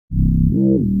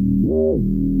Hey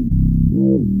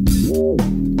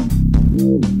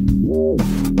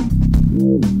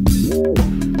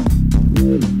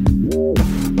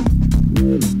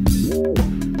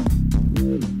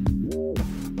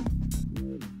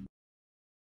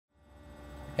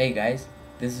guys,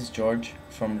 this is George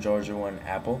from Georgia One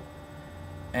Apple,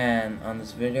 and on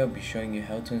this video I'll be showing you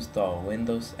how to install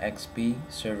Windows XP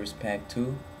Service Pack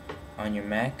 2 on your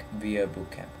Mac via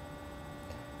Bootcamp.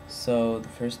 So the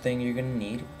first thing you're going to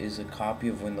need is a copy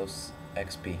of Windows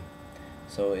XP.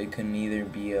 So it can either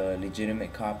be a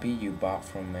legitimate copy you bought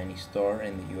from any store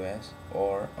in the US,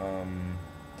 or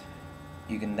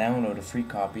you can download a free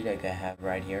copy like I have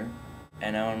right here.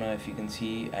 And I don't know if you can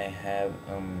see, I have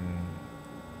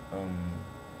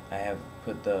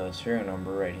put the serial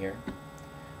number right here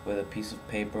with a piece of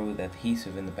paper with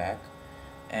adhesive in the back,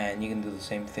 and you can do the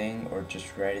same thing or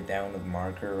just write it down with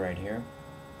marker right here.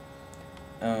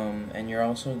 And you're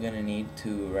also gonna need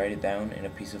to write it down in a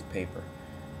piece of paper,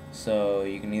 so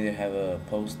you can either have a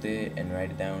post-it and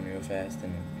write it down real fast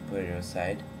and put it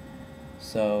aside.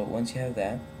 So once you have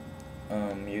that,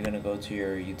 you're gonna go to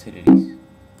your utilities,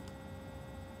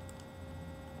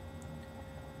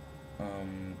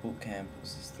 Bootcamp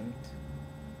Assistant.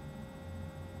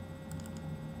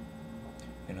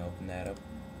 You're gonna open that up,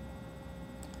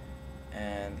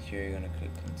 and here you're gonna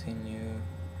click continue,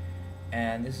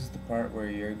 and this is the part where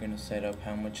you're gonna set up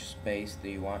how much space do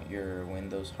you want your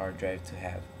Windows hard drive to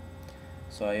have.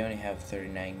 So I only have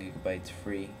 39 gigabytes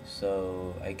free,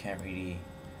 so I can't really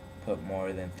put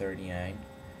more than 39,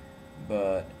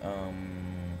 but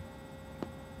I'm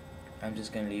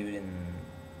just gonna leave it in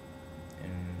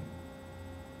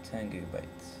 10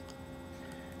 gigabytes.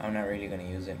 I'm not really gonna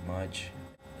use it much,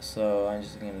 so I'm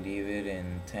just gonna leave it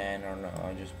in 10, or no,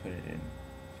 I'll just put it in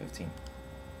 15.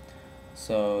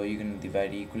 So you can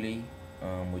divide equally,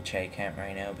 which I can't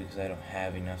right now because I don't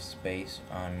have enough space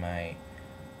on my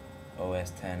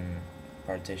OS X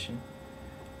partition,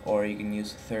 or you can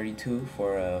use 32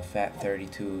 for a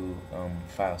FAT32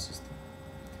 file system.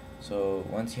 So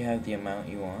once you have the amount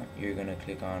you want, you're gonna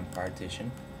click on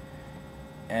partition,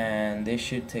 and this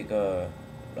should take a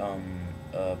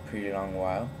pretty long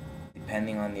while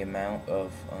depending on the amount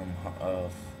of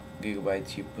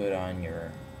gigabytes you put on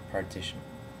your partition.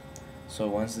 So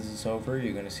once this is over,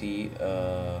 you're gonna see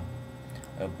a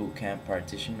Bootcamp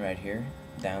partition right here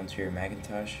down to your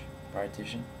Macintosh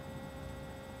partition,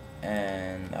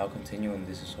 and I'll continue when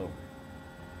this is over.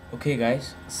 Okay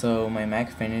guys, so my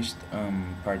Mac finished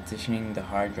partitioning the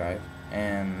hard drive,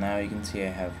 and now you can see I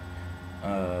have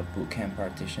Bootcamp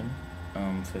partition,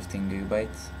 15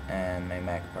 gigabytes, and my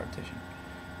Mac partition.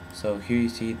 So here you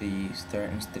see the start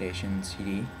installation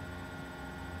CD,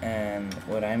 and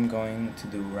what I'm going to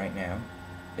do right now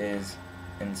is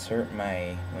insert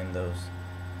my Windows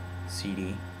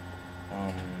CD,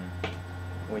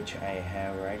 which I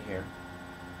have right here.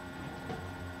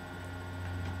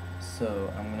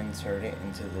 So I'm going to insert it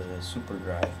into the super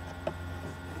drive.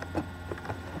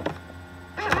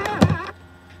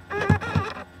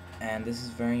 And this is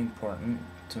very important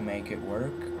to make it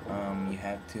work. You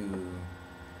have to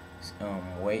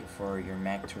wait for your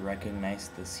Mac to recognize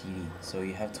the CD. So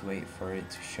you have to wait for it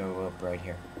to show up right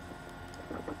here,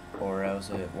 or else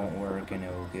it won't work and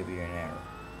it will give you an error.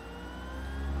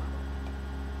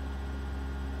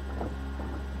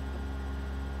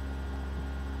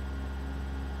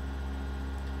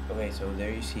 Okay, so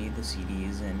there you see the CD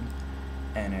is in,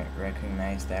 and it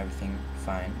recognized everything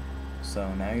fine.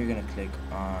 So now you're gonna click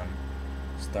on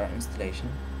start installation.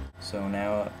 So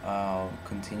now I'll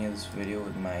continue this video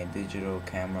with my digital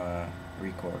camera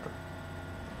recorder.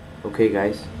 Okay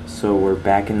guys, so we're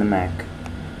back in the Mac,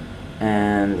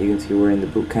 and you can see we're in the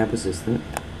Bootcamp Assistant,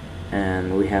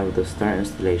 and we have the start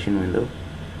installation window.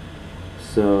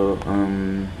 So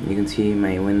you can see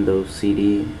my Windows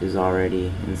CD is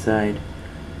already inside,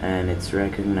 and it's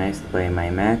recognized by my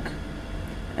Mac,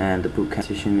 and the Bootcamp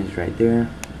partition is right there,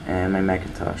 and my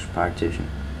Macintosh partition.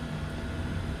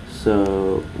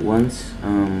 So once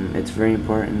it's very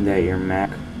important that your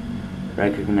Mac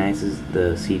recognizes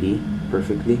the CD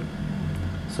perfectly.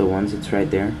 So once it's right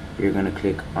there, you're gonna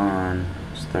click on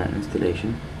start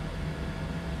installation,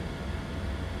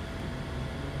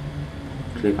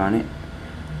 click on it,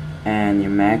 and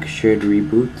your Mac should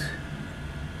reboot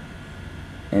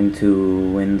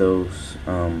into Windows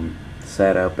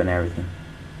setup and everything.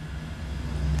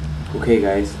 Okay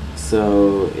guys,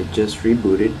 so it just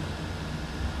rebooted,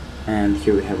 and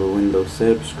here we have a Windows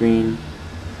setup screen,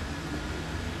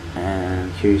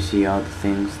 and here you see all the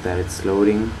things that it's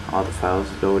loading, all the files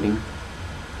loading,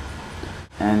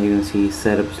 and you can see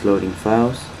setups loading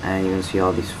files, and you can see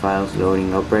all these files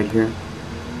loading up right here.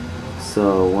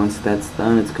 So once that's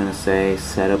done, it's gonna say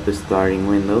setup is starting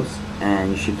Windows,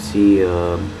 and you should see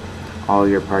all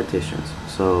your partitions.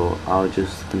 So I'll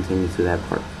just continue to that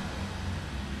part.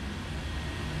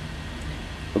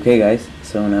 Okay guys,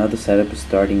 so now the setup is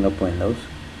starting up Windows,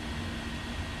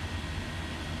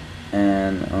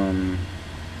 and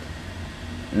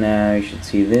now you should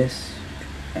see this.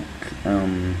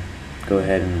 Go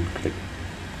ahead and click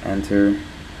enter,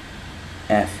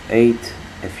 F8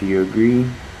 if you agree.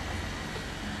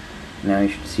 Now you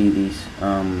should see these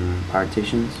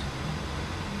partitions.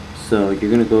 So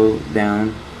you're gonna go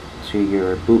down to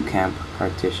your Bootcamp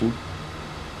partition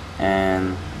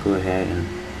and go ahead and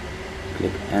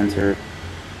click enter,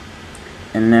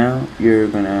 and now you're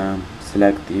gonna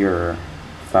select your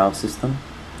file system.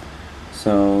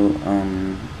 So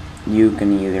you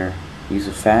can either use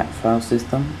a FAT file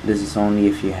system. This is only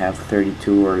if you have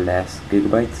 32 or less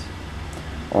gigabytes,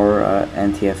 or a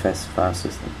NTFS file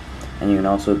system, and you can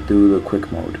also do the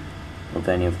quick mode of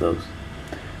any of those.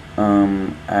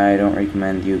 I don't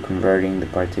recommend you converting the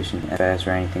partition to FS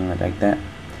or anything like that,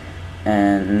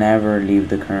 and never leave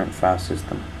the current file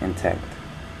system intact.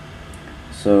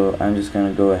 So I'm just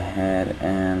gonna go ahead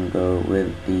and go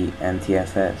with the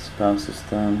NTFS file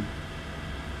system.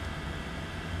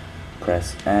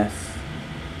 Press F,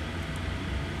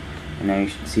 and now you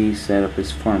should see setup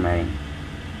is formatting.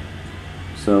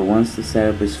 So once the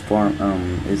setup is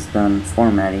done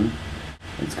formatting,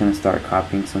 it's gonna start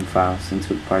copying some files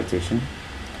into the partition,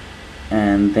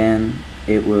 and then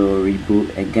it will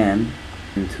reboot again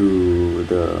into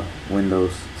the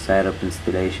Windows setup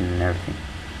installation and everything.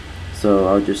 So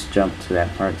I'll just jump to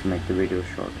that part to make the video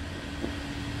short.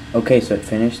 Okay, so it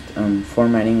finished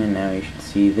formatting, and now you should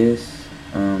see this.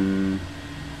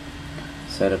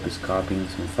 Setup is copying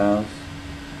some files,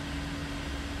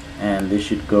 and this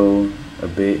should go a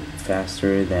bit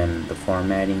faster than the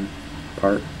formatting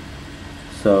part.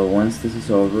 So once this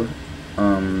is over,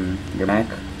 your Mac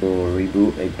will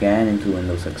reboot again into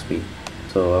Windows XP.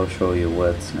 So I'll show you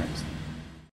what's next.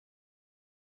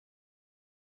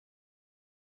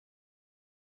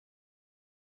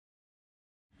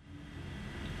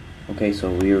 Okay,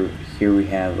 so here we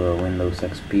have a Windows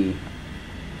XP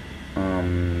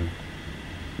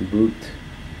boot,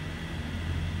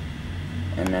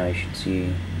 and now you should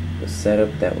see the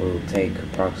setup that will take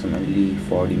approximately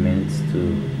 40 minutes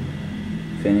to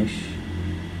finish.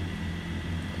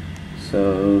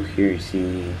 So here you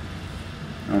see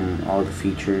all the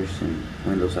features in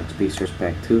Windows XP Source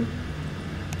Pack 2,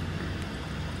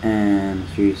 and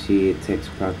here you see it takes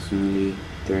approximately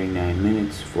 39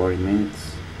 minutes, 40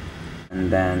 minutes,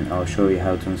 and then I'll show you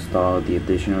how to install the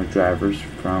additional drivers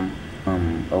from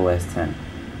OS X.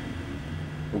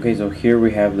 Okay, so here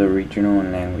we have the regional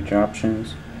and language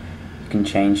options. You can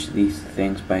change these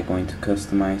things by going to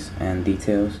customize and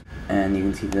details, and you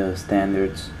can see the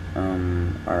standards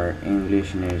are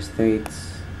English, United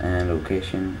States, and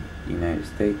location, United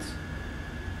States.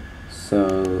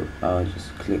 So I'll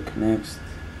just click next.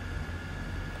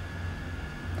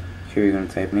 Here you're going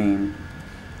to type name,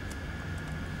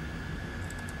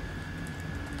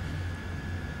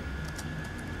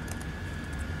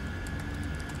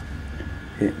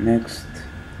 hit next,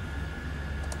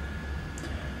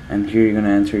 and here you're going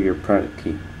to enter your product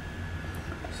key.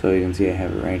 So you can see I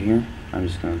have it right here. I'm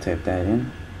just going to type that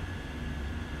in.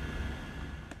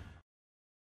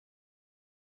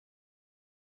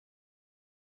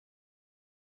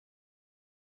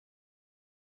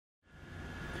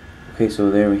 Okay,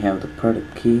 so there we have the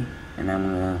product key, and I'm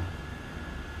going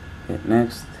to hit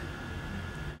next.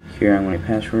 Here I'm going to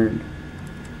password.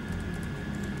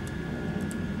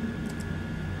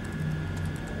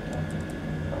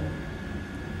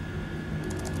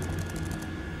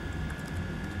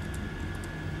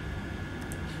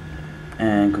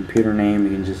 And computer name,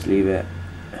 you can just leave it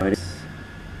how it is.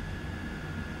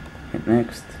 Hit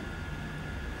next.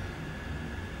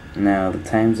 Now the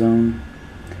time zone,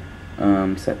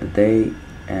 set the date,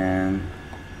 and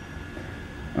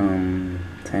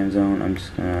time zone, I'm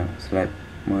just gonna select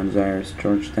Buenos Aires,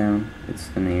 Georgetown. It's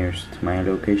the nearest to my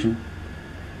location,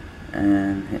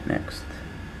 and hit next.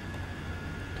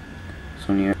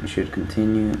 So you should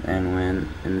continue, and when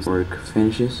this work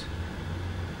finishes,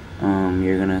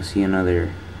 you're gonna see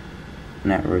another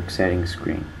network settings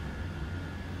screen.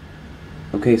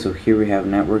 Okay, so here we have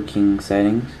networking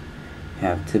settings. We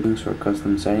have typings or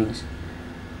custom settings.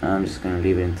 I'm just gonna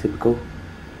leave it in typical.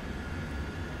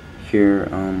 Here,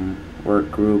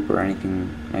 work group or anything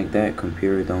like that,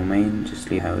 computer domain, just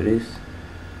leave how it is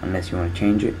unless you want to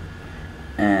change it.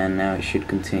 And now it should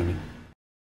continue.